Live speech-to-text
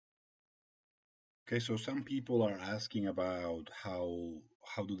Okay, so some people are asking about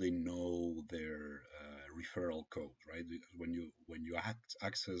how do they know their referral code, right? Because when you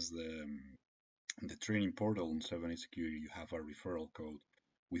access the training portal on 7 Security, you have a referral code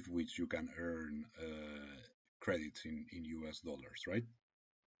with which you can earn credits in US dollars, right?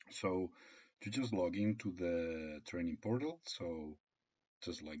 So you just log into the training portal, so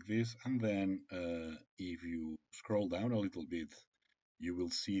just like this, and then if you scroll down a little bit, you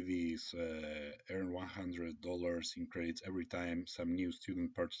will see these earn $100 in credits every time some new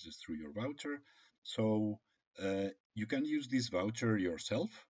student purchases through your voucher. So you can use this voucher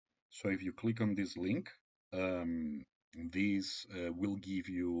yourself. So if you click on this link, um, this will give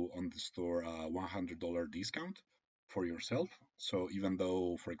you on the store a $100 discount for yourself. So even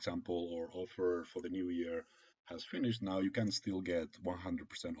though, for example, our offer for the new year has finished, now you can still get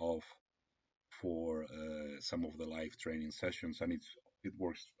 100% off for some of the live training sessions, and it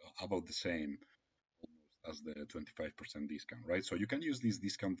works about the same as the 25% discount, right? So you can use this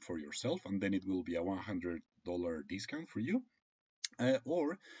discount for yourself, and then it will be a $100 discount for you.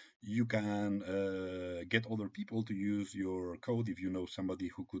 Or you can get other people to use your code if you know somebody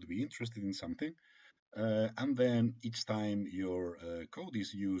who could be interested in something. And then each time your code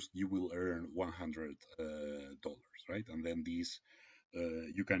is used, you will earn $100, right? And then these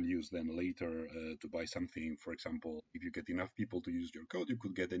you can use them later to buy something. For example, if you get enough people to use your code, you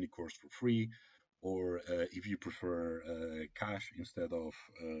could get any course for free. Or if you prefer cash instead of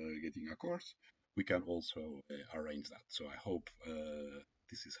getting a course, we can also arrange that. So I hope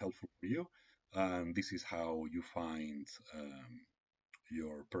this is helpful for you. And this is how you find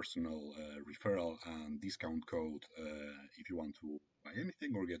your personal referral and discount code if you want to buy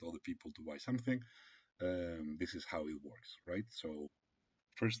anything or get other people to buy something. This is how it works, right? So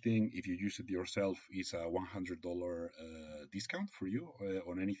first thing, if you use it yourself, is a $100 discount for you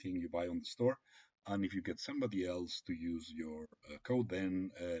on anything you buy on the store. And if you get somebody else to use your code,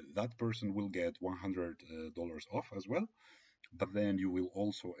 then that person will get $100 off as well. But then you will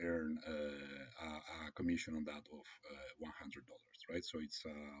also earn a commission on that of $100, right? So it's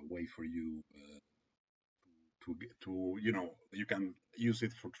a way for you to you can use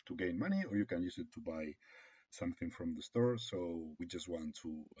it to gain money, or you can use it to buy something from the store. So we just want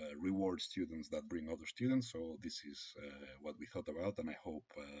to reward students that bring other students. So this is what we thought about, and I hope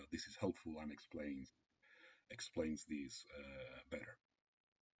this is helpful and explains this better.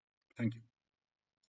 Thank you.